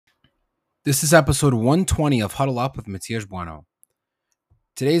This is episode 120 of Huddle Up with Matias Bueno.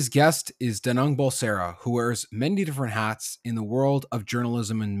 Today's guest is Danung Balsera, who wears many different hats in the world of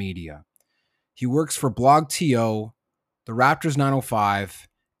journalism and media. He works for BlogTO, the Raptors 905,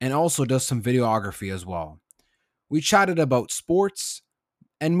 and also does some videography as well. We chatted about sports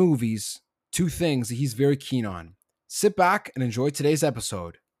and movies, two things that he's very keen on. Sit back and enjoy today's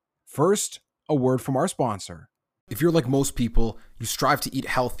episode. First, a word from our sponsor. If you're like most people, you strive to eat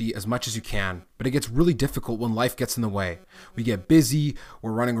healthy as much as you can, but it gets really difficult when life gets in the way. We get busy,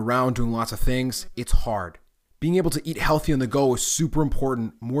 we're running around doing lots of things. It's hard. Being able to eat healthy on the go is super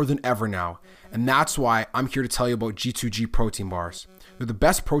important, more than ever now. And that's why I'm here to tell you about G2G protein bars. They're the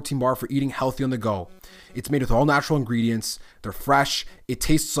best protein bar for eating healthy on the go. It's made with all natural ingredients. They're fresh. It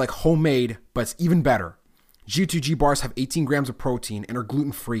tastes like homemade, but it's even better. G2G bars have 18 grams of protein and are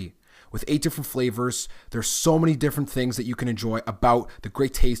gluten-free. With 8 different flavors, there's so many different things that you can enjoy about the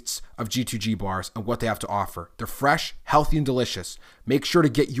great tastes of G2G bars and what they have to offer. They're fresh, healthy, and delicious. Make sure to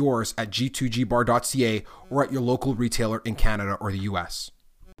get yours at g2gbar.ca or at your local retailer in Canada or the US.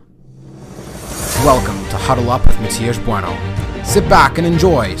 Welcome to Huddle Up with Matias Bueno. Sit back and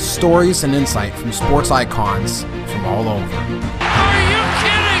enjoy stories and insight from sports icons from all over. Are you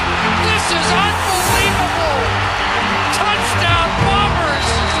kidding? This is unbelievable! Touchdown Bombers!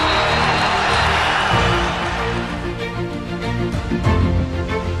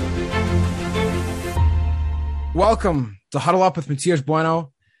 Welcome to Huddle Up with Matias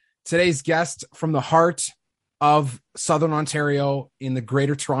Bueno. Today's guest from the heart of Southern Ontario in the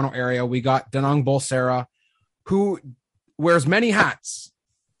Greater Toronto area, we got Danung Balsera, who wears many hats.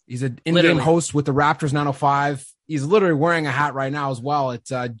 He's an in-game host with the Raptors 905. He's literally wearing a hat right now as well.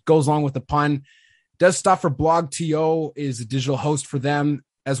 It goes along with the pun. Does stuff for BlogTO, is a digital host for them,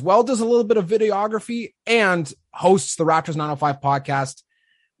 as well does a little bit of videography and hosts the Raptors 905 podcast.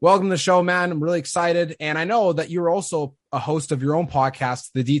 Welcome to the show, man. I'm really excited. And I know that you're also a host of your own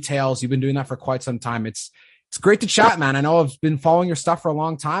podcast, The Details. You've been doing that for quite some time. It's great to chat, man. I know I've been following your stuff for a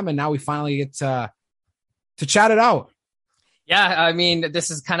long time, and now we finally get to chat it out. Yeah, I mean, this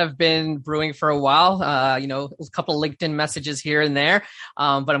has kind of been brewing for a while. A couple of LinkedIn messages here and there,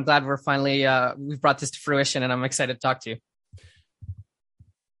 but I'm glad we're finally we've brought this to fruition, and I'm excited to talk to you.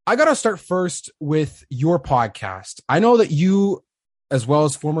 I got to start first with your podcast. I know that you, as well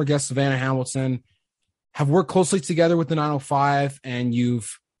as former guest Savannah Hamilton, have worked closely together with the 905, and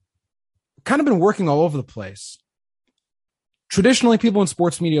you've kind of been working all over the place. Traditionally, people in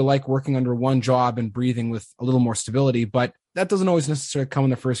sports media like working under one job and breathing with a little more stability, but that doesn't always necessarily come in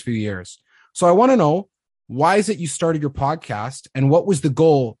the first few years. So I want to know, why is it you started your podcast, and what was the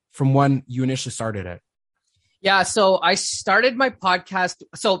goal from when you initially started it? Yeah, so I started my podcast.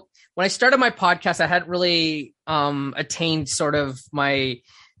 So when I started my podcast, I hadn't really attained sort of my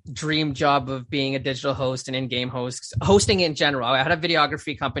dream job of being a digital host and in-game host, hosting in general. I had a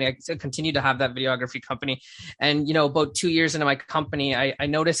videography company. I continued to have that videography company. And, about 2 years into my company, I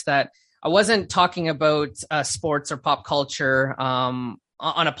noticed that I wasn't talking about sports or pop culture on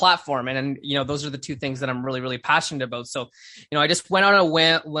a platform. And those are the two things that I'm really, really passionate about. So, I just went on a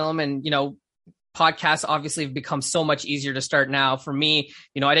whim and, podcasts obviously have become so much easier to start now. For me,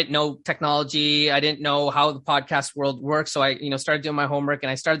 I didn't know technology. I didn't know how the podcast world works. So I, started doing my homework,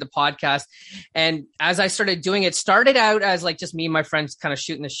 and I started the podcast. And as I started doing it, started out as like just me and my friends kind of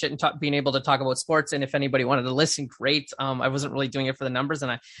shooting the shit and being able to talk about sports. And if anybody wanted to listen, great. I wasn't really doing it for the numbers.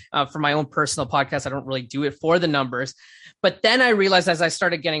 And for my own personal podcast, I don't really do it for the numbers. But then I realized as I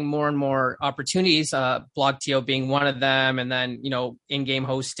started getting more and more opportunities, BlogTO being one of them, and then, in-game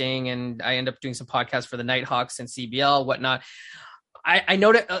hosting, and I ended up doing some podcasts for the Nighthawks and CBL, whatnot. I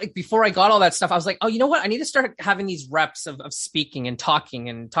noticed, like, before I got all that stuff, I was like, oh, you know what? I need to start having these reps of speaking and talking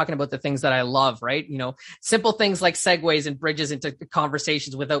about the things that I love, right? Simple things like segues and bridges into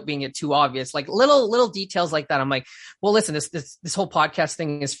conversations without being it too obvious, like little details like that. I'm like, well, listen, this whole podcast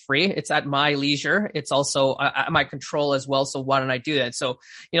thing is free. It's at my leisure. It's also at my control as well. So why don't I do that? So,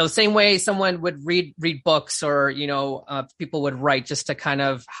 the same way someone would read books, or, people would write, just to kind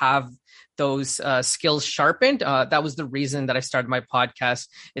of have those skills sharpened. That was the reason that I started my podcast.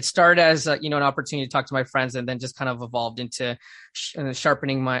 It started as an opportunity to talk to my friends, and then just kind of evolved into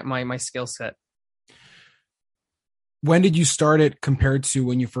sharpening my skill set. When did you start it compared to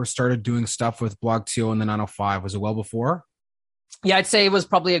when you first started doing stuff with BlogTO and the 905? Was it well before? Yeah, I'd say it was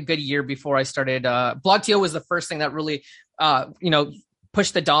probably a good year before I started. BlogTO was the first thing that really,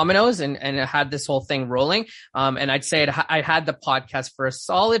 pushed the dominoes and it had this whole thing rolling. And I'd say I had the podcast for a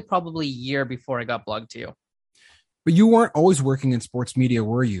solid probably year before I got BlogTO. But you weren't always working in sports media,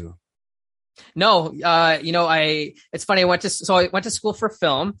 were you? No, it's funny. I went to school for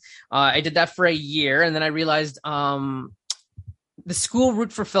film. I did that for a year, and then I realized, the school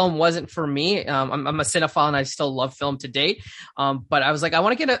route for film wasn't for me. I'm a cinephile and I still love film to date. But I was like, I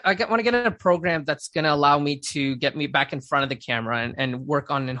want to get in a program that's going to allow me to get me back in front of the camera and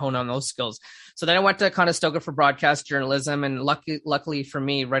work on and hone on those skills. So then I went to Conestoga for broadcast journalism, and luckily for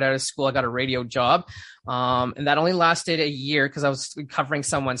me, right out of school, I got a radio job. And that only lasted a year because I was covering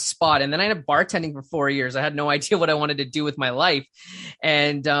someone's spot. And then I had bartending for 4 years. I had no idea what I wanted to do with my life.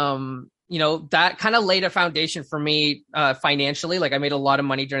 And, that kind of laid a foundation for me financially. Like I made a lot of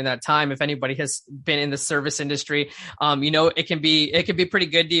money during that time. If anybody has been in the service industry, it can be pretty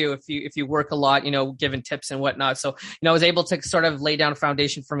good to you if you work a lot, giving tips and whatnot. So, I was able to sort of lay down a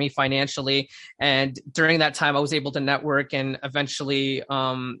foundation for me financially. And during that time, I was able to network, and eventually,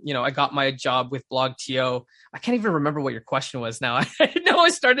 I got my job with BlogTO. I can't even remember what your question was now. I know I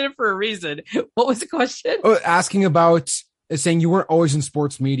started it for a reason. What was the question? Oh, asking about saying you weren't always in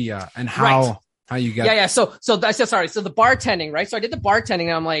sports media and how you get. Yeah. So I said, sorry. So the bartending, right? So I did the bartending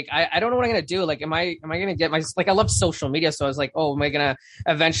and I'm like, I don't know what I'm going to do. Like, am I going to get I love social media. So I was like, oh, am I going to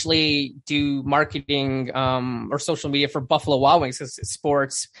eventually do marketing, or social media for Buffalo Wild Wings? 'Cause it's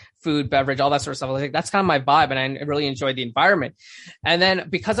sports, food, beverage, all that sort of stuff. I was like, that's kind of my vibe. And I really enjoyed the environment. And then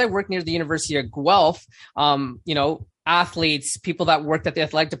because I work near the University of Guelph, athletes, people that worked at the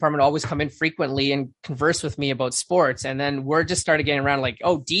athletic department always come in frequently and converse with me about sports. And then word just started getting around like,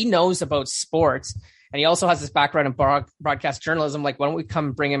 oh, D knows about sports. And he also has this background in broadcast journalism. Like, why don't we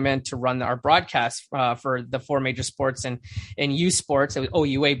come bring him in to run our broadcast for the 4 major sports and U sports? It was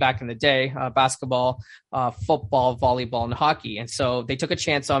OUA back in the day, basketball, football, volleyball, and hockey. And so they took a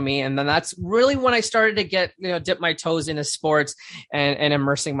chance on me. And then that's really when I started to get, dip my toes into sports and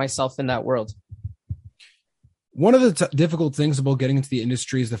immersing myself in that world. One of the difficult things about getting into the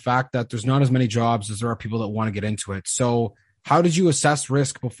industry is the fact that there's not as many jobs as there are people that want to get into it. So how did you assess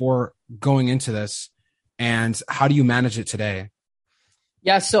risk before going into this, and how do you manage it today?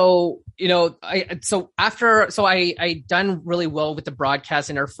 Yeah. So, I done really well with the broadcast.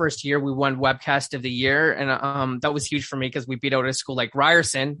 In our first year, we won Webcast of the Year. And that was huge for me because we beat out a school like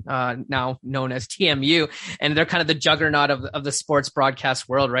Ryerson, now known as TMU. And they're kind of the juggernaut of the sports broadcast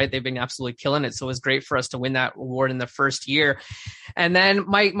world, right? They've been absolutely killing it. So it was great for us to win that award in the first year. And then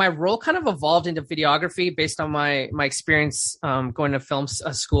my role kind of evolved into videography based on my experience going to film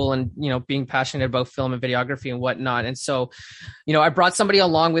school and, being passionate about film and videography and whatnot. And so, I brought somebody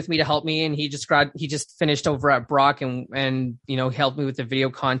along with me to help me, and he just finished over at Brock and helped me with the video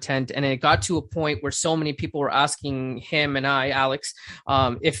content. And it got to a point where so many people were asking him and Alex,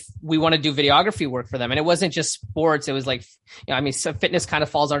 if we want to do videography work for them. And it wasn't just sports. It was like, so fitness kind of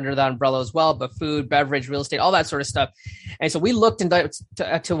falls under that umbrella as well, but food, beverage, real estate, all that sort of stuff. And so we looked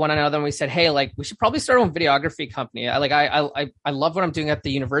to one another and we said, hey, like, we should probably start our own videography company. I love what I'm doing at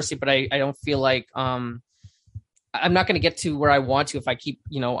the university, but I don't feel like, I'm not going to get to where I want to if I keep,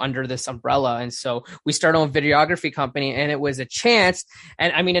 under this umbrella. And so we started on a videography company, and it was a chance.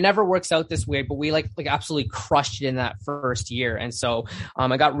 And I mean, it never works out this way, but we like absolutely crushed it in that first year. And so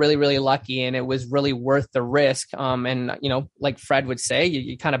I got really, really lucky, and it was really worth the risk. And, like Fred would say,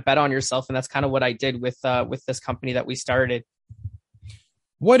 you kind of bet on yourself. And that's kind of what I did with this company that we started.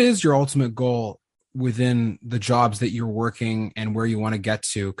 What is your ultimate goal within the jobs that you're working and where you want to get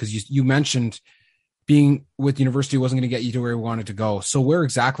to? Because you mentioned being with the university wasn't going to get you to where you wanted to go. So where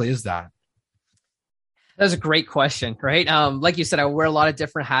exactly is that? That's a great question, right? Like you said, I wear a lot of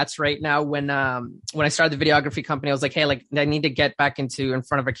different hats right now. When I started the videography company, I was like, hey, like I need to get back in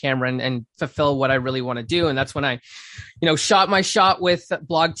front of a camera and fulfill what I really want to do. And that's when I, shot my shot with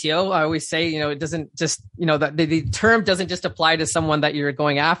BlogTO. I always say, it doesn't just, the term doesn't just apply to someone that you're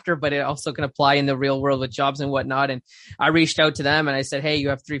going after, but it also can apply in the real world with jobs and whatnot. And I reached out to them and I said, hey, you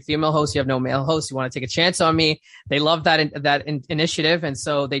have 3 female hosts, you have no male hosts. You want to take a chance on me? They loved that initiative. And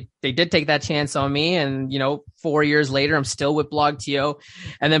so they did take that chance on me. And, 4 years later, I'm still with BlogTO.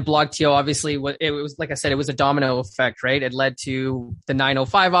 And then BlogTO, obviously, it was, like I said, it was a domino effect, right? It led to the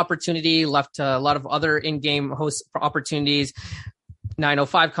 905 opportunity, left a lot of other in-game host opportunities.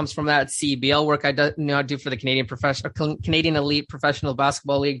 905 comes from that CBL work I do for the Canadian Elite Professional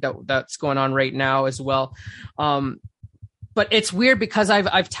Basketball League that's going on right now as well. But it's weird because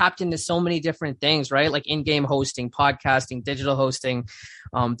I've tapped into so many different things, right? Like in-game hosting, podcasting, digital hosting.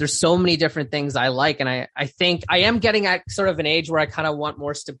 There's so many different things I like. And I think I am getting at sort of an age where I kind of want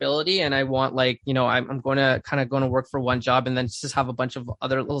more stability, and I want I'm going to work for one job and then just have a bunch of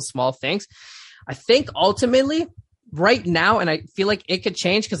other little small things. I think ultimately right now, and I feel like it could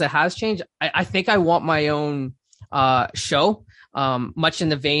change because it has changed. I think I want my own show. much in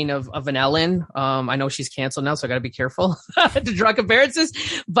the vein of an Ellen. I know she's canceled now, so I got to be careful to draw comparisons.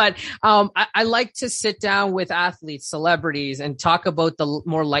 But I like to sit down with athletes, celebrities, and talk about the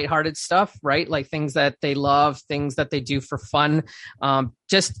more lighthearted stuff, right? Like things that they love, things that they do for fun.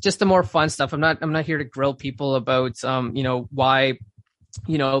 Just the more fun stuff. I'm not here to grill people about, why,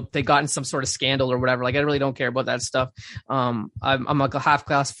 they got in some sort of scandal or whatever. Like, I really don't care about that stuff. I'm like a half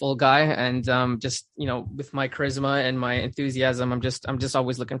glass full guy, and just, with my charisma and my enthusiasm, I'm just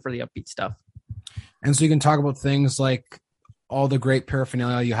always looking for the upbeat stuff. And so you can talk about things like all the great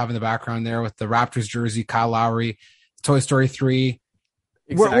paraphernalia you have in the background there with the Raptors jersey, Kyle Lowry, Toy Story 3.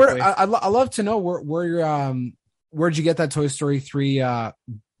 Exactly. I love to know where'd you get that Toy Story 3?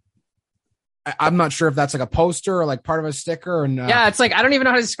 I'm not sure if that's like a poster or like part of a sticker. And yeah, it's like, I don't even know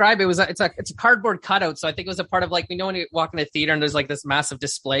how to describe it. It's a cardboard cutout. So I think it was a part of, like, when you walk in a theater and there's like this massive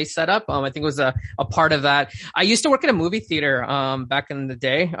display set up. I think it was a part of that. I used to work at a movie theater back in the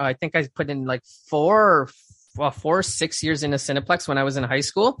day. I think I put in like 4 or 6 years in a Cineplex when I was in high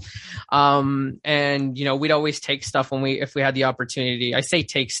school. And we'd always take stuff if we had the opportunity. I say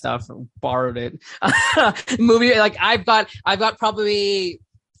take stuff, borrowed it. Movie, like I've got probably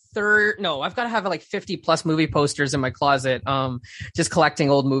I've got to have like 50 plus movie posters in my closet, just collecting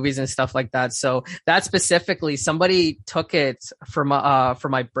old movies and stuff like that. So that specifically, somebody took it for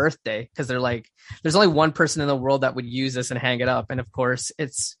my birthday, because they're like, there's only one person in the world that would use this and hang it up. And of course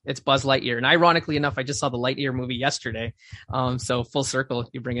it's Buzz Lightyear. And ironically enough, I just saw the Lightyear movie yesterday. So full circle,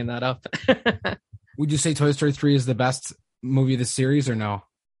 you bringing that up. Would you say Toy Story 3 is the best movie of the series, or no?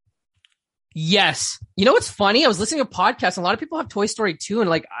 Yes. What's funny? I was listening to a podcast, and a lot of people have Toy Story 2, and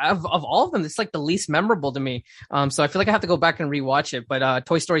like of all of them, it's like the least memorable to me. So I feel like I have to go back and rewatch it. But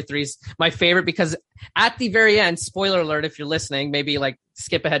Toy Story 3 is my favorite, because at the very end, spoiler alert, if you're listening, maybe like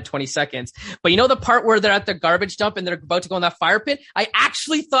skip ahead 20 seconds. But the part where they're at the garbage dump and they're about to go in that fire pit, I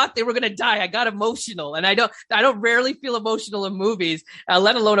actually thought they were going to die. I got emotional, and I don't rarely feel emotional in movies,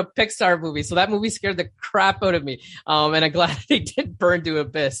 let alone a Pixar movie. So that movie scared the crap out of me. And I'm glad they didn't burn to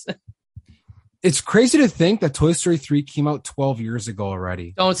abyss. It's crazy to think that Toy Story 3 came out 12 years ago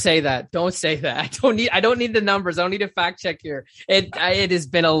already. Don't say that. I don't need the numbers. I don't need a fact check here. It has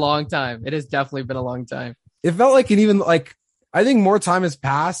been a long time. It has definitely been a long time. It felt like I think more time has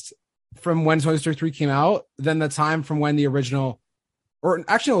passed from when Toy Story 3 came out than the time from when the original, or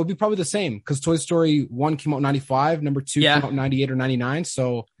actually it would be probably the same, because Toy Story 1 came out in 95, number 2 came out in 98 or 99.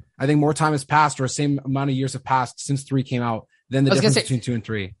 So I think more time has passed, or the same amount of years have passed since 3 came out than the difference between 2 and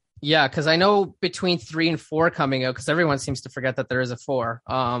 3. Yeah, because I know between 3 and 4 coming out, because everyone seems to forget that there is a 4.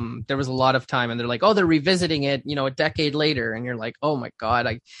 There was a lot of time, and they're like, oh, they're revisiting it, a decade later, and you're like, oh my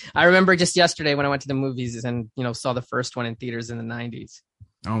god. I remember just yesterday when I went to the movies and saw the first one in theaters in the 90s.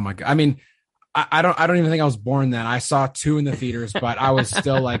 Oh my god! I mean, I don't even think I was born then. I saw 2 in the theaters, but I was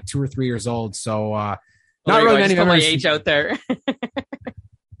still like 2 or 3 years old, so not really many. Put my age out there.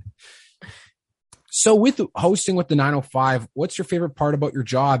 So with hosting with the 905, what's your favorite part about your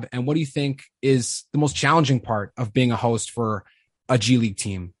job, and what do you think is the most challenging part of being a host for a G League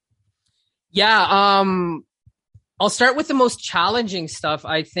team? Yeah, I'll start with the most challenging stuff.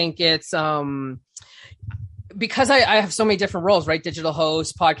 I think it's because I have so many different roles, right? Digital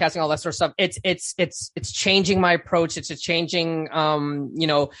host, podcasting, all that sort of stuff. It's changing my approach. It's changing,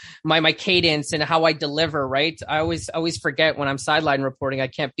 my cadence and how I deliver, right? I always forget when I'm sideline reporting, I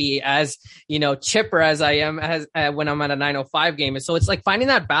can't be as, chipper as I am when I'm at a 905 game. And so it's like finding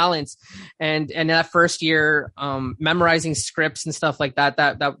that balance, and in that first year, memorizing scripts and stuff like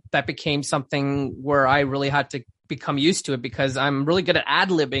that became something where I really had to become used to it, because I'm really good at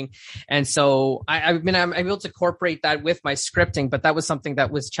ad-libbing. And so I'm able to incorporate that with my scripting, but that was something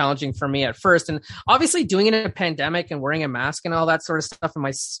that was challenging for me at first. And obviously doing it in a pandemic and wearing a mask and all that sort of stuff in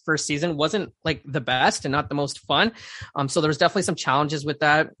my first season wasn't like the best and not the most fun. So there was definitely some challenges with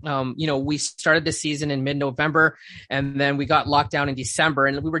that. We started the season in mid-November, and then we got locked down in December,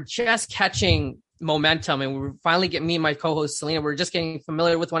 and we were just catching momentum, and we were finally getting, me and my co-host Selena, we were just getting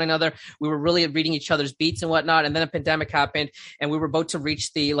familiar with one another. We were really reading each other's beats and whatnot. And then a pandemic happened, and we were about to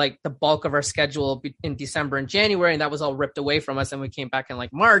reach the bulk of our schedule in December and January, and that was all ripped away from us. And we came back in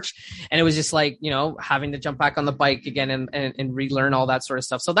like March, and it was just like, having to jump back on the bike again and relearn all that sort of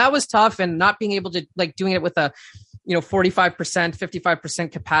stuff. So that was tough, and not being able to doing it with a 45%,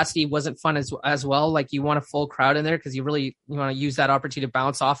 55% capacity wasn't fun as well. Like, you want a full crowd in there, because you want to use that opportunity to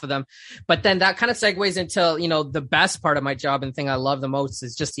bounce off of them. But then that kind of segues into, the best part of my job, and the thing I love the most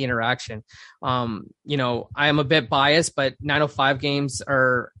is just the interaction. I am a bit biased, but 905 games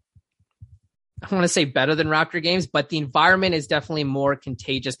are, I don't want to say better than Raptor games, but the environment is definitely more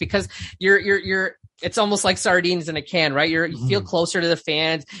contagious, because you're it's almost like sardines in a can, right? You feel closer to the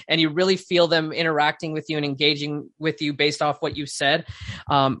fans and you really feel them interacting with you and engaging with you based off what you said.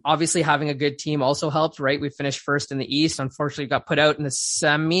 Obviously having a good team also helped, right? We finished first in the East. Unfortunately got put out in the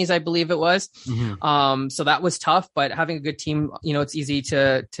semis, I believe it was. So that was tough, but having a good team, it's easy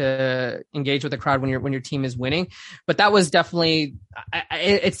to engage with the crowd when your team is winning. But that was definitely,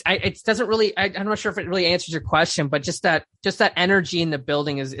 it doesn't really, I'm not sure if it really answers your question, but just that energy in the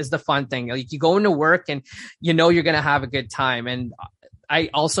building is the fun thing. Like you go into work and you're going to have a good time. And I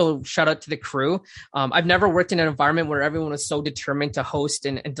also shout out to the crew. I've never worked in an environment where everyone was so determined to host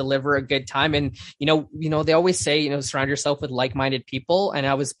and deliver a good time. And, they always say, surround yourself with like-minded people. And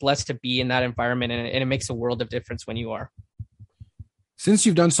I was blessed to be in that environment, and it makes a world of difference when you are. Since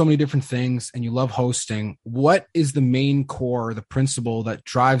you've done so many different things and you love hosting, what is the main core, the principle that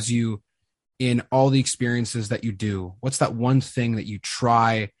drives you in all the experiences that you do? What's that one thing that you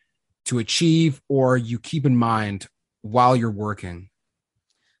try to achieve or you keep in mind while you're working?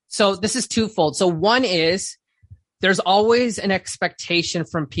 So this is twofold. So one is there's always an expectation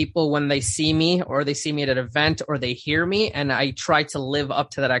from people when they see me or they see me at an event or they hear me, and I try to live up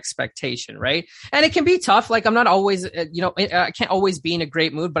to that expectation, right? And it can be tough. Like I'm not always, I can't always be in a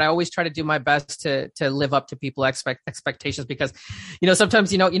great mood, but I always try to do my best to live up to people's expectations because, sometimes,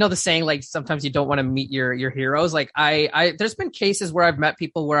 the saying, like sometimes you don't want to meet your heroes. Like there's been cases where I've met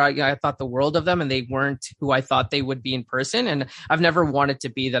people where I thought the world of them and they weren't who I thought they would be in person. And I've never wanted to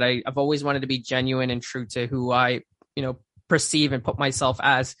be that. I've always wanted to be genuine and true to who I perceive and put myself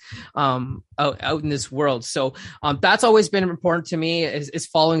as out in this world. So that's always been important to me is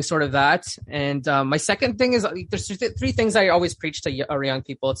following sort of that. And my second thing is there's three things I always preach to young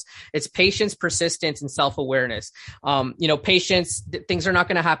people. It's patience, persistence, and self-awareness. Patience, things are not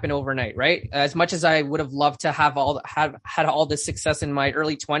going to happen overnight, right? As much as I would have loved to have had all this success in my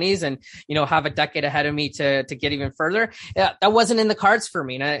early 20s and, have a decade ahead of me to get even further, that wasn't in the cards for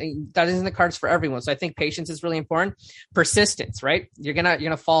me. And that isn't in the cards for everyone. So I think patience is really important. Persistence, right? You're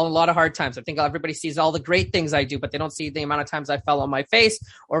gonna fall in a lot of hard times. I think everybody sees all the great things I do, but they don't see the amount of times I fell on my face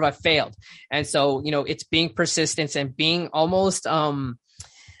or if I failed. And so, it's being persistent and being almost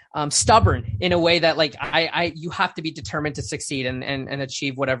stubborn in a way that like you have to be determined to succeed and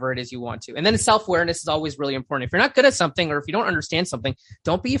achieve whatever it is you want to. And then self-awareness is always really important. If you're not good at something or if you don't understand something,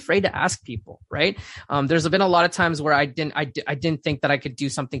 don't be afraid to ask people, right? There's been a lot of times where I didn't think that I could do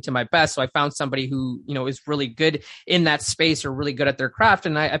something to my best. So I found somebody who, is really good in that space or really good at their craft.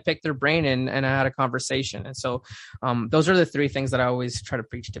 And I picked their brain and I had a conversation. And so those are the three things that I always try to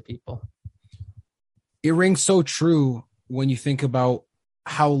preach to people. It rings so true when you think about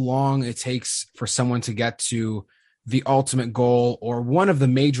how long it takes for someone to get to the ultimate goal or one of the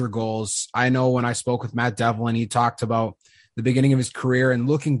major goals. I know when I spoke with Matt Devlin, he talked about the beginning of his career and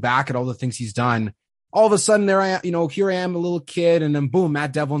looking back at all the things he's done. All of a sudden here I am, a little kid, and then boom,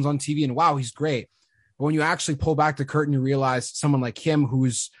 Matt Devlin's on TV and wow, he's great. But when you actually pull back the curtain, you realize someone like him,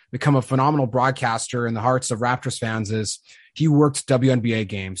 who's become a phenomenal broadcaster in the hearts of Raptors fans, he worked WNBA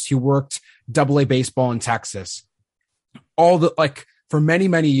games. He worked AA baseball in Texas. For many,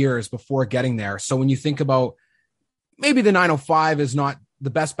 many years before getting there. So when you think about maybe the 905 is not the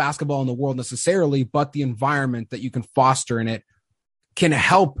best basketball in the world necessarily, but the environment that you can foster in it can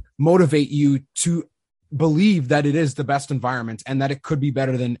help motivate you to believe that it is the best environment and that it could be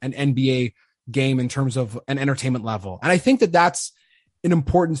better than an NBA game in terms of an entertainment level. And I think that that's an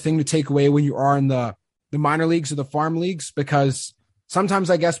important thing to take away when you are in the minor leagues or the farm leagues, because sometimes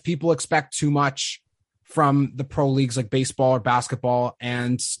I guess people expect too much from the pro leagues like baseball or basketball,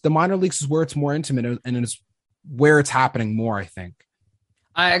 and the minor leagues is where it's more intimate and it's where it's happening more, I think.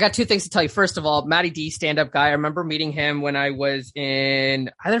 I got two things to tell you. First of all, Matty D, stand-up guy. I remember meeting him when I was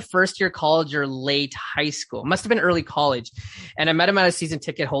in either first year college or late high school. It must have been early college. And I met him at a season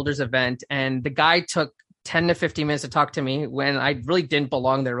ticket holders event, and the guy took 10 to 15 minutes to talk to me when I really didn't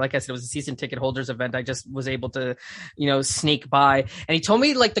belong there. Like I said, it was a season ticket holders event. I just was able to, sneak by. And he told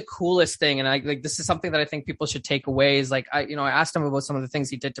me like the coolest thing. And this is something that I think people should take away is like, I asked him about some of the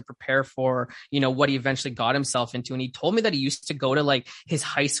things he did to prepare for, what he eventually got himself into. And he told me that he used to go to like his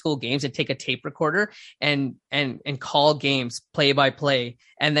high school games and take a tape recorder and call games play by play.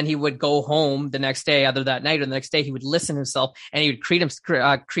 And then he would go home the next day, either that night or the next day, he would listen to himself and he would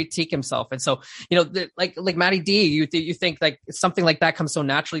critique himself. And so, like Matty D, you think like something like that comes so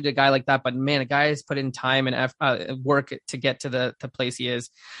naturally to a guy like that, but man, a guy has put in time and work to get to the place he is.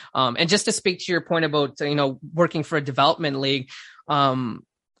 And just to speak to your point about, working for a development league,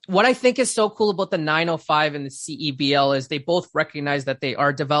 what I think is so cool about the 905 and the CEBL is they both recognize that they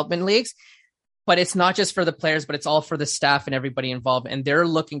are development leagues. but it's not just for the players, but it's all for the staff and everybody involved. And they're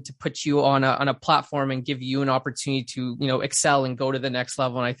looking to put you on a platform and give you an opportunity to, excel and go to the next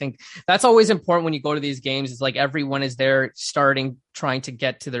level. And I think that's always important when you go to these games. It's like everyone is there trying to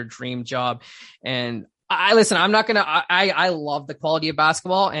get to their dream job. And I'm not going to, I love the quality of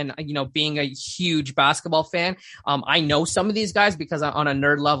basketball and, being a huge basketball fan. I know some of these guys because on a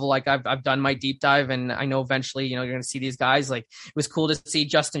nerd level, like I've done my deep dive and I know eventually, you're going to see these guys. Like it was cool to see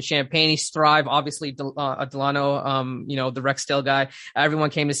Justin Champagnie thrive. Obviously Delano, the Rexdale guy, everyone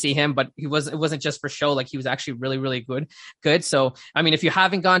came to see him, but it wasn't just for show. Like he was actually really, really good. So, I mean, if you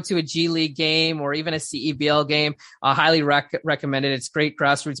haven't gone to a G League game or even a CEBL game, highly recommend it. It's great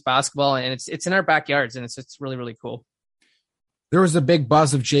grassroots basketball and it's in our backyards. And it's really, really cool. There was a big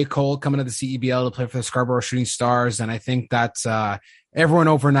buzz of J. Cole coming to the CEBL to play for the Scarborough Shooting Stars. And I think that everyone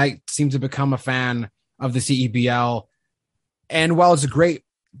overnight seemed to become a fan of the CEBL. And while it's a great,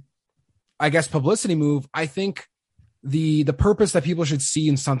 I guess, publicity move, I think the purpose that people should see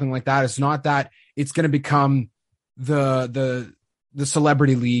in something like that is not that it's going to become the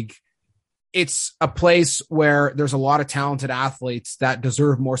celebrity league. It's a place where there's a lot of talented athletes that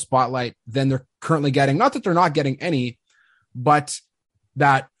deserve more spotlight than they're currently getting. Not that they're not getting any, but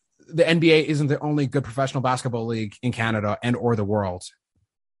that the NBA isn't the only good professional basketball league in Canada and or the world.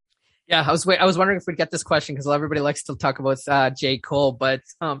 Yeah, I was wondering if we'd get this question because everybody likes to talk about J. Cole, but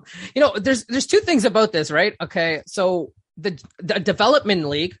there's two things about this, right? Okay, so the development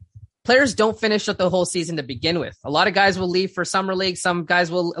league. Players don't finish up the whole season to begin with. A lot of guys will leave for summer league. Some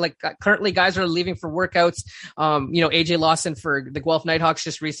guys will currently guys are leaving for workouts. AJ Lawson for the Guelph Nighthawks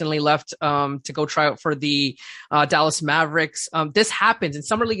just recently left, to go try out for the, Dallas Mavericks. This happens and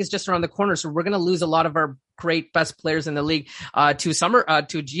summer league is just around the corner. So we're going to lose a lot of our great best players in the league, to the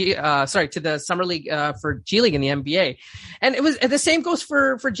summer league, for G League in the NBA. And the same goes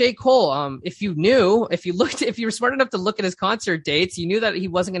for J. Cole. If you were smart enough to look at his concert dates, you knew that he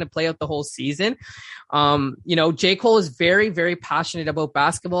wasn't going to play out the whole season. J. Cole is very, very passionate about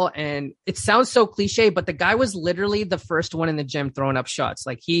basketball and it sounds so cliche, but the guy was literally the first one in the gym throwing up shots.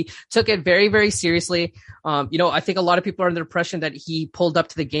 Like he took it very, very seriously. I think a lot of people are under the impression that he pulled up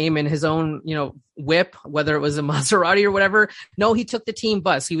to the game in his own, whip, whether it was a Maserati or whatever. No, he took the team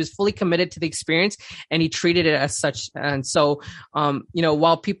bus. He was fully committed to the experience and he treated it as such. And so,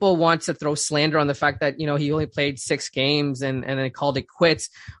 while people want to throw slander on the fact that, he only played 6 games and then called it quits,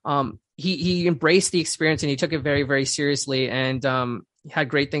 he embraced the experience and he took it very, very seriously and had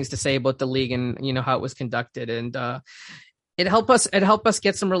great things to say about the league and, how it was conducted. And it helped us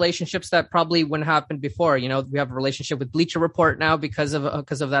get some relationships that probably wouldn't happen before. We have a relationship with Bleacher Report now because of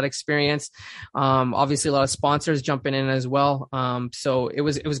that experience. Obviously a lot of sponsors jumping in as well. So it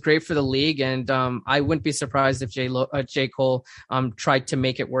was great for the league. And I wouldn't be surprised if J. Cole tried to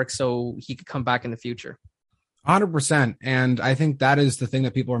make it work so he could come back in the future. 100%. And I think that is the thing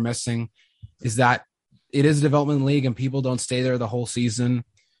that people are missing is that it is a development league and people don't stay there the whole season.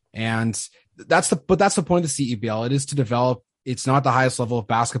 And that's the point of the CEBL. It is to develop. It's not the highest level of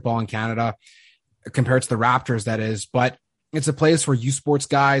basketball in Canada compared to the Raptors, that is, but it's a place where U Sports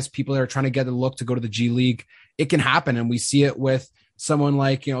guys, people that are trying to get a look to go to the G League, it can happen. And we see it with someone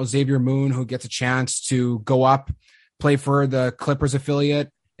like, Xavier Moon, who gets a chance to go up, play for the Clippers affiliate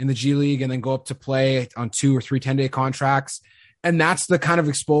in the G League, and then go up to play on 2 or 3 10-day contracts. And that's the kind of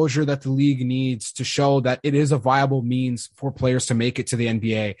exposure that the league needs to show that it is a viable means for players to make it to the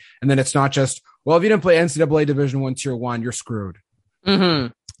NBA. And then it's not just, well, if you didn't play NCAA Division I Tier 1, you're screwed. Mm-hmm.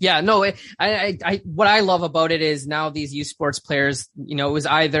 Yeah, no, what I love about it is now these U Sports players, it was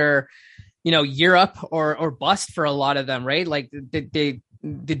either, Europe or bust for a lot of them, right? Like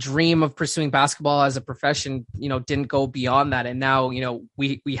the dream of pursuing basketball as a profession, didn't go beyond that. And now,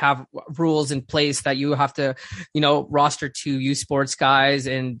 we have rules in place that you have to, roster 2 U Sports guys.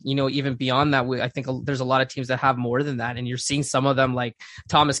 And, even beyond that, I think there's a lot of teams that have more than that. And you're seeing some of them like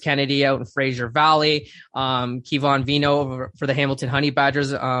Thomas Kennedy out in Fraser Valley, Kevon Vino for the Hamilton Honey Badgers.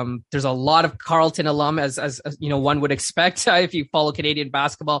 There's a lot of Carleton alum as one would expect if you follow Canadian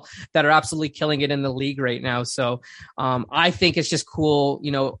basketball that are absolutely killing it in the league right now. So, I think it's just cool.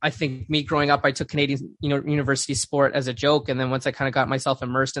 I think me growing up, I took Canadian, university sport as a joke. And then once I kind of got myself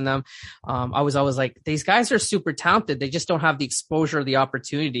immersed in them, I was always like, these guys are super talented. They just don't have the exposure or the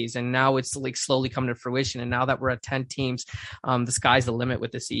opportunities. And now it's like slowly coming to fruition. And now that we're at 10 teams, the sky's the limit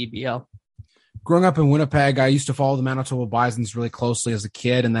with the CEBL. Growing up in Winnipeg, I used to follow the Manitoba Bisons really closely as a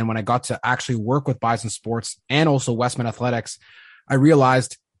kid. And then when I got to actually work with Bison Sports and also Westman Athletics, I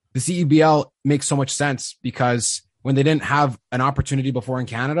realized the CEBL makes so much sense because when they didn't have an opportunity before in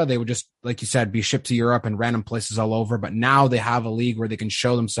Canada, they would just, like you said, be shipped to Europe and random places all over. But now they have a league where they can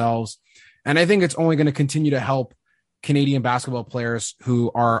show themselves And I think it's only going to continue to help Canadian basketball players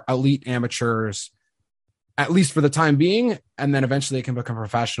who are elite amateurs, at least for the time being. And then eventually they can become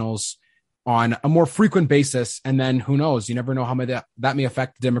professionals on a more frequent basis. And then who knows, you never know how that may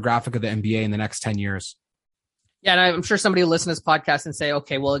affect the demographic of the NBA in the next 10 years. Yeah, and I'm sure somebody will listen to this podcast and say,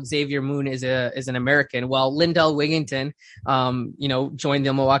 okay, well, Xavier Moon is an American. Well, Lindell Wigginton, joined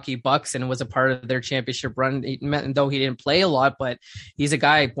the Milwaukee Bucks and was a part of their championship run. And though he didn't play a lot, but he's a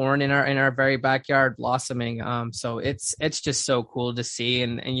guy born in our very backyard, blossoming. So it's just so cool to see.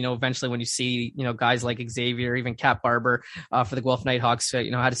 And eventually when you see, guys like Xavier, even Cat Barber for the Guelph Nighthawks, had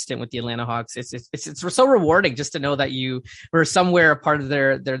a stint with the Atlanta Hawks. It's so rewarding just to know that you were somewhere a part of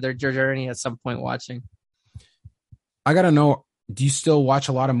their journey at some point watching. I got to know, do you still watch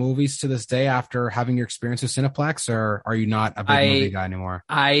a lot of movies to this day after having your experience with Cineplex, or are you not a big movie guy anymore?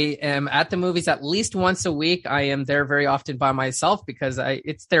 I am at the movies at least once a week. I am there very often by myself because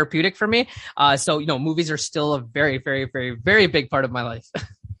it's therapeutic for me. So movies are still a very, very, very, very big part of my life.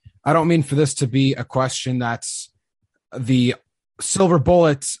 I don't mean for this to be a question that's the silver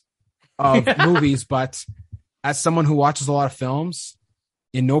bullet of movies, but as someone who watches a lot of films,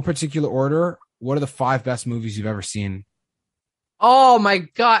 in no particular order, what are the 5 best movies you've ever seen? Oh my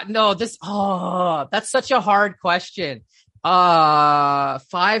God. No, that's such a hard question. 5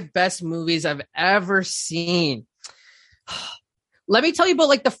 best movies I've ever seen. Let me tell you about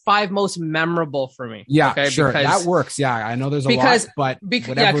like the 5 most memorable for me. Yeah, okay? Sure. That works. Yeah, I know there's a lot, but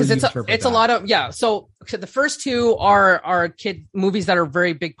because it's a lot of, yeah. So the first 2 are kid movies that are a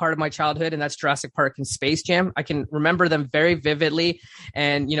very big part of my childhood, and that's Jurassic Park and Space Jam. I can remember them very vividly.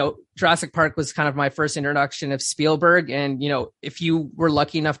 And, Jurassic Park was kind of my first introduction of Spielberg. And, if you were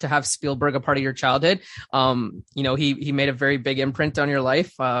lucky enough to have Spielberg a part of your childhood, he made a very big imprint on your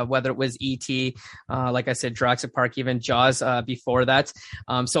life, whether it was E.T., like I said, Jurassic Park, even Jaws before that.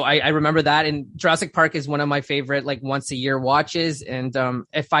 So I remember that. And Jurassic Park is one of my favorite, like once a year watches. And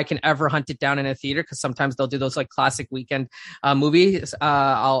if I can ever hunt it down in a theater, because sometimes they'll do those like classic weekend movies,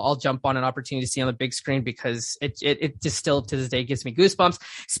 I'll jump on an opportunity to see on the big screen because it just still to this day gives me goosebumps.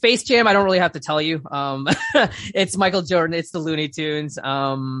 Space Jam, I don't really have to tell you. It's Michael Jordan. It's the Looney Tunes.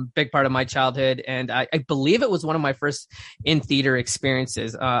 Big part of my childhood. And I believe it was one of my first in theater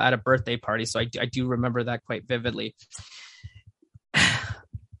experiences at a birthday party. So I do remember that quite vividly.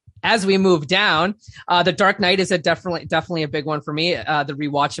 As we move down, The Dark Knight is definitely a big one for me. The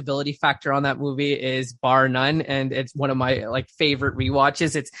rewatchability factor on that movie is bar none, and it's one of my like favorite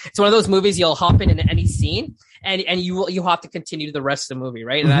rewatches. It's one of those movies you'll hop in any scene, and you have to continue the rest of the movie,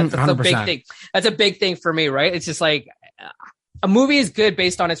 right? And that's a big thing. That's a big thing for me, right? It's just like a movie is good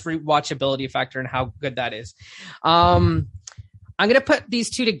based on its rewatchability factor and how good that is. I'm gonna put these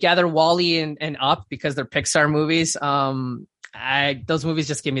 2 together, WALL-E and Up, because they're Pixar movies. Those movies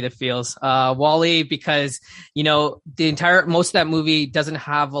just give me the feels. WALL-E, because, most of that movie doesn't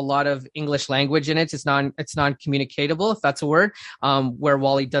have a lot of English language in it. It's non-communicatable, if that's a word, where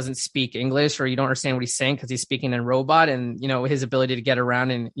WALL-E doesn't speak English, or you don't understand what he's saying because he's speaking in robot, and, his ability to get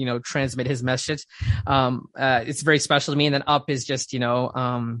around and, transmit his message. It's very special to me. And then Up is just,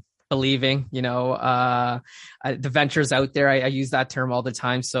 believing, the ventures out there. I use that term all the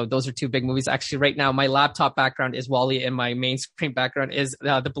time. So those are 2 big movies. Actually, right now, my laptop background is WALL-E, and my main screen background is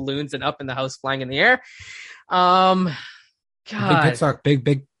the balloons and Up in the house flying in the air. God, big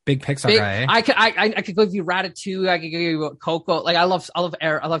Pixar guy. Eh? I could give you Ratatouille. I could give you Coco. Like I love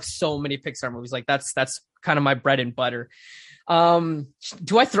so many Pixar movies. Like that's kind of my bread and butter.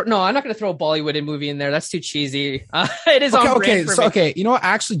 Do I throw? No, I'm not going to throw a Bollywood movie in there. That's too cheesy. It is okay. Okay. You know what? I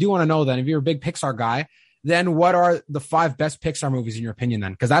actually do want to know then, if you're a big Pixar guy, then what are the 5 best Pixar movies in your opinion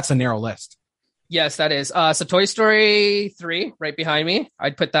then? Because that's a narrow list. Yes, that is. So Toy Story 3 right behind me.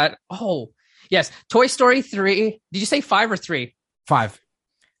 I'd put that. Oh, yes. Toy Story 3. Did you say 5 or 3? 5.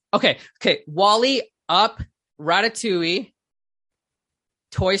 Okay. WALL-E, Up, Ratatouille,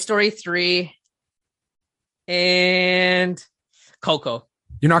 Toy Story 3, and Coco.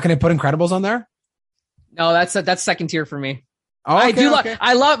 You're not going to put Incredibles on there? No, that's second tier for me. Oh, okay,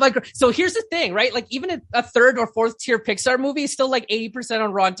 I love like, so here's the thing, right? Like even a 3rd or 4th tier Pixar movie is still like 80%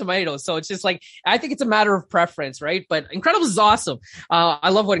 on Rotten Tomatoes. So it's just like, I think it's a matter of preference, right? But Incredibles is awesome. I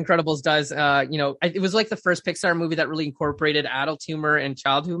love what Incredibles does. It was like the first Pixar movie that really incorporated adult humor and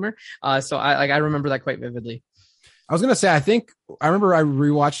child humor. So I remember that quite vividly. I was going to say, I remember I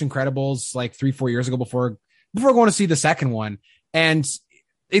rewatched Incredibles like 3-4 years ago before going to see the second one. And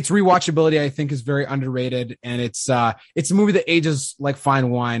its rewatchability, I think, is very underrated. And it's a movie that ages like fine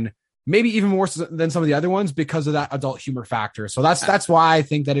wine, maybe even more so than some of the other ones because of that adult humor factor. So that's why I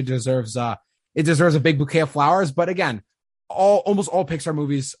think that it deserves a big bouquet of flowers. But again, almost all Pixar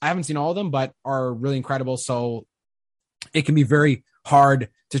movies, I haven't seen all of them, but are really incredible. So it can be very hard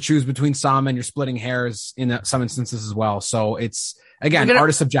to choose between some, and you're splitting hairs in some instances as well. So it's, again, art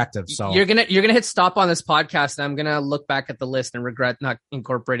is subjective. So you're gonna hit stop on this podcast, and I'm gonna look back at the list and regret not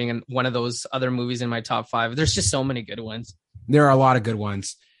incorporating one of those other movies in my top 5. There's just so many good ones. There are a lot of good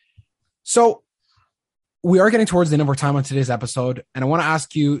ones. So we are getting towards the end of our time on today's episode, and I want to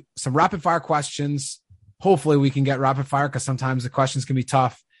ask you some rapid fire questions. Hopefully we can get rapid fire, because sometimes the questions can be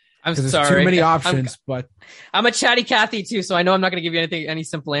tough. I'm sorry. There's too many options, but I'm a chatty Cathy too, so I know I'm not going to give you any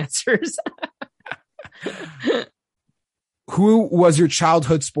simple answers. Who was your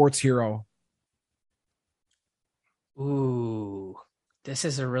childhood sports hero? Ooh, this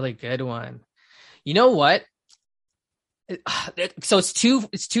is a really good one. You know what? So it's two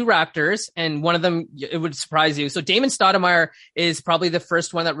Raptors, and one of them, it would surprise you. So Damon Stoudemire is probably the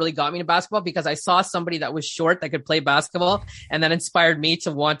first one that really got me into basketball, because I saw somebody that was short that could play basketball, and that inspired me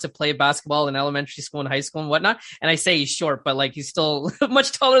to want to play basketball in elementary school and high school and whatnot. And I say he's short, but like he's still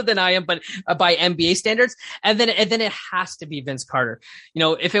much taller than I am, but by NBA standards. And then it has to be Vince Carter. You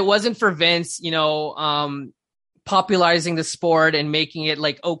know, if it wasn't for Vince, popularizing the sport and making it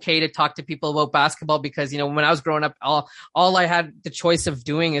like okay to talk to people about basketball, because when I was growing up, all I had the choice of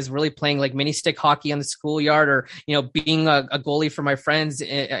doing is really playing like mini stick hockey on the schoolyard, or being a goalie for my friends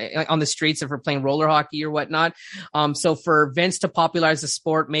on the streets, if we're playing roller hockey or whatnot. So for Vince to popularize the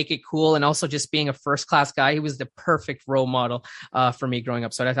sport, make it cool, and also just being a first class guy, he was the perfect role model for me growing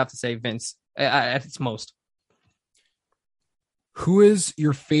up. So I'd have to say Vince at its most. Who is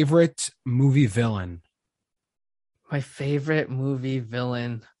your favorite movie villain? My favorite movie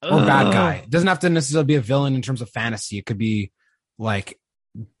villain or bad guy. It doesn't have to necessarily be a villain in terms of fantasy. It could be like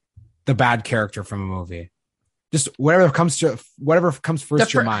the bad character from a movie. Just whatever comes first to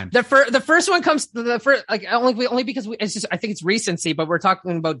your mind. The first one comes only because it's just, I think it's recency, but we're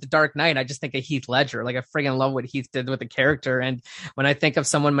talking about The Dark Knight. I just think of Heath Ledger. Like I friggin' love what Heath did with the character. And when I think of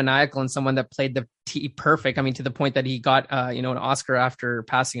someone maniacal and someone that played the perfect, I mean, to the point that he got, an Oscar after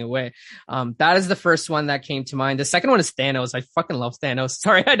passing away. That is the first one that came to mind. The second one is Thanos. I fucking love Thanos.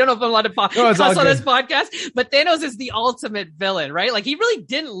 Sorry, I don't know if I'm allowed to cuss on this podcast, but Thanos is the ultimate villain, right? Like he really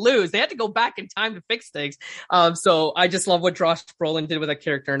didn't lose. They had to go back in time to fix things. So I just love what Josh Brolin did with that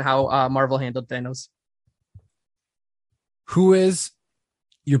character and how Marvel handled Thanos. Who is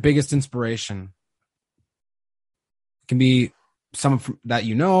your biggest inspiration? It can be someone that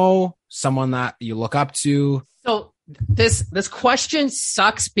someone that you look up to. So this question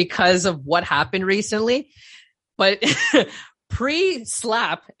sucks because of what happened recently, but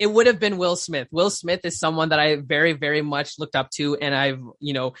pre-slap, it would have been Will Smith. Will Smith is someone that I very, very much looked up to, and I've,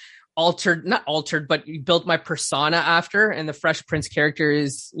 not altered, but built my persona after. And the Fresh Prince character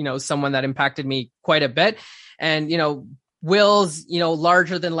is, someone that impacted me quite a bit. And, Will's,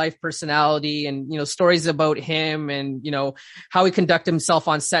 larger than life personality and, stories about him and, how he conduct himself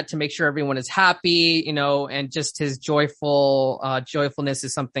on set to make sure everyone is happy, and just his joyfulness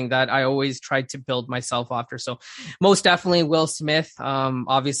is something that I always tried to build myself after. So most definitely Will Smith.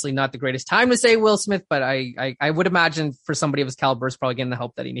 Obviously not the greatest time to say Will Smith, but I would imagine for somebody of his caliber is probably getting the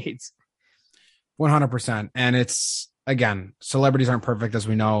help that he needs. 100%. And it's, again, celebrities aren't perfect, as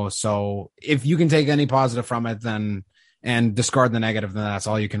we know. So if you can take any positive from it, then and discard the negative, then that's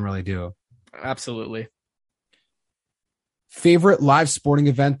all you can really do. Absolutely. Favorite live sporting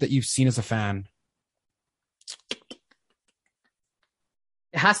event that you've seen as a fan?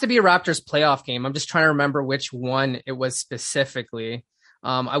 It has to be a Raptors playoff game. I'm just trying to remember which one it was specifically.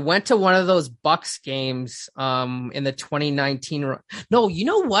 I went to one of those Bucks games in the 2019. No, you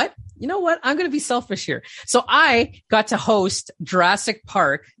know what? I'm going to be selfish here. So I got to host Jurassic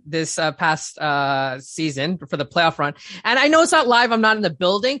Park this past season for the playoff run. And I know it's not live. I'm not in the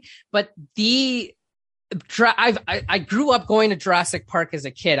building, but I grew up going to Jurassic Park as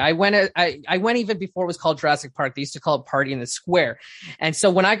a kid. I went even before it was called Jurassic Park. They used to call it Party in the Square. And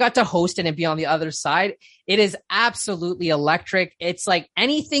so when I got to host it and be on the other side, it is absolutely electric. It's like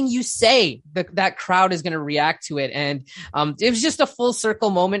anything you say, that crowd is going to react to it. And it was just a full circle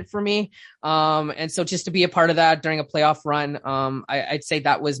moment for me. And so just to be a part of that during a playoff run, I'd say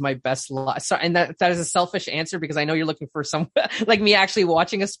that was my best. And that is a selfish answer because I know you're looking for some like me actually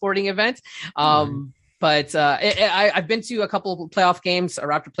watching a sporting event. But I've been to a couple of playoff games,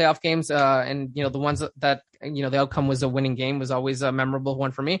 Raptor playoff games, and the ones that the outcome was a winning game was always a memorable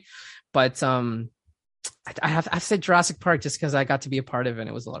one for me. But I have to say Jurassic Park just because I got to be a part of it and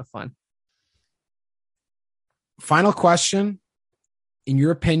it was a lot of fun. Final question. In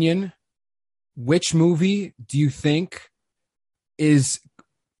your opinion, which movie do you think is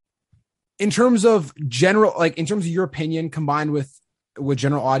in terms of general, like in terms of your opinion combined with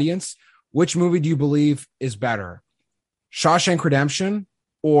general audience, which movie do you believe is better? Shawshank Redemption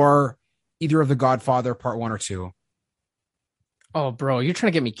or either of The Godfather Part 1 or 2? Oh, bro, you're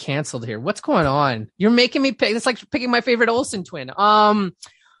trying to get me canceled here. What's going on? You're making me pick. It's like picking my favorite Olsen twin. Oh,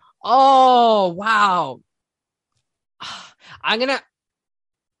 wow.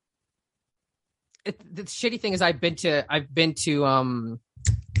 The shitty thing is I've been to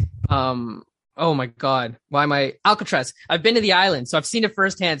oh my God. Why am I Alcatraz? I've been to the island, so I've seen it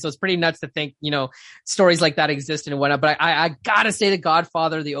firsthand. So it's pretty nuts to think, stories like that existed and whatnot. But I gotta say The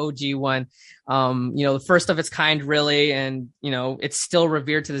Godfather, the OG one, the first of its kind, really. And, it's still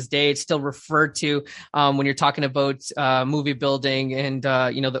revered to this day. It's still referred to, when you're talking about, movie building and,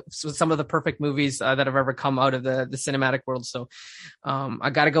 some of the perfect movies, that have ever come out of the cinematic world. So,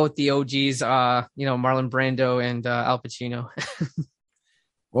 I gotta go with the OGs, Marlon Brando and, Al Pacino.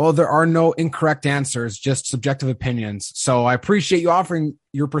 Well, there are no incorrect answers, just subjective opinions. So I appreciate you offering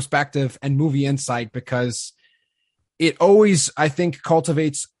your perspective and movie insight, because it always, I think,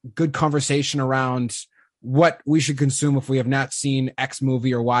 cultivates good conversation around what we should consume if we have not seen X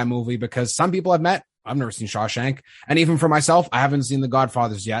movie or Y movie, because some people I've never seen Shawshank. And even for myself, I haven't seen The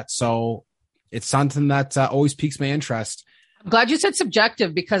Godfathers yet. So it's something that always piques my interest. I'm glad you said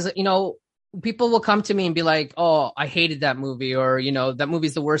subjective, because, people will come to me and be like, "Oh, I hated that movie," or, "That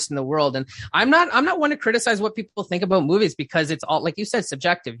movie's the worst in the world." And I'm not one to criticize what people think about movies, because it's all, like you said,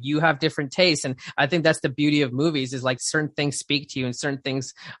 subjective. You have different tastes. And I think that's the beauty of movies, is like certain things speak to you and certain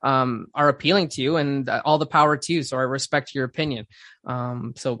things, are appealing to you, and all the power to you. So I respect your opinion.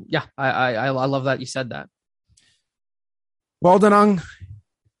 So yeah, I love that you said that. Well, Danang,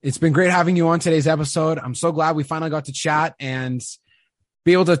 it's been great having you on today's episode. I'm so glad we finally got to chat and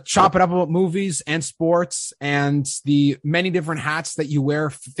be able to chop it up about movies and sports and the many different hats that you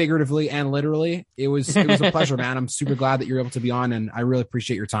wear, figuratively and literally. It was a pleasure, man. I'm super glad that you're able to be on, and I really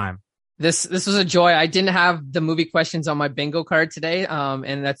appreciate your time. This was a joy. I didn't have the movie questions on my bingo card today,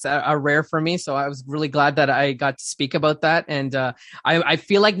 and that's a rare for me. So I was really glad that I got to speak about that. And I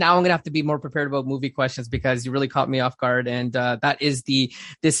feel like now I'm gonna have to be more prepared about movie questions, because you really caught me off guard. And that is the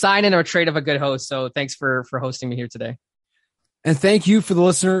sign and or trait of a good host. So thanks for hosting me here today. And thank you for the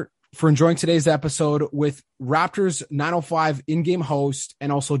listener for enjoying today's episode with Raptors 905 in-game host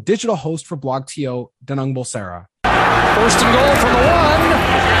and also digital host for BlogTO, Danang Bolsera. First and goal from the one.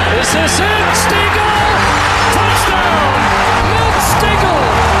 Is this it? Stengel! Touchdown! Milt Stengel!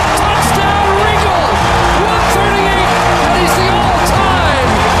 Touchdown Regal! 138, and he's the all-time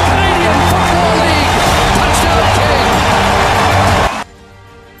Canadian Football League touchdown king!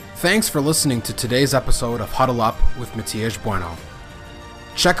 Thanks for listening to today's episode of Huddle Up with Matias Bueno.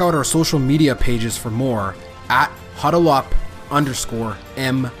 Check out our social media pages for more at huddleup_MB.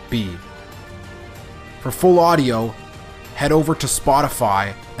 For full audio, head over to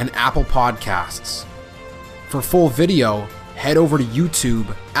Spotify and Apple Podcasts. For full video, head over to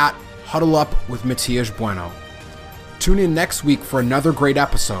YouTube at Huddle Up with Matias Bueno. Tune in next week for another great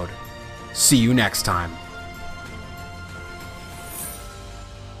episode. See you next time.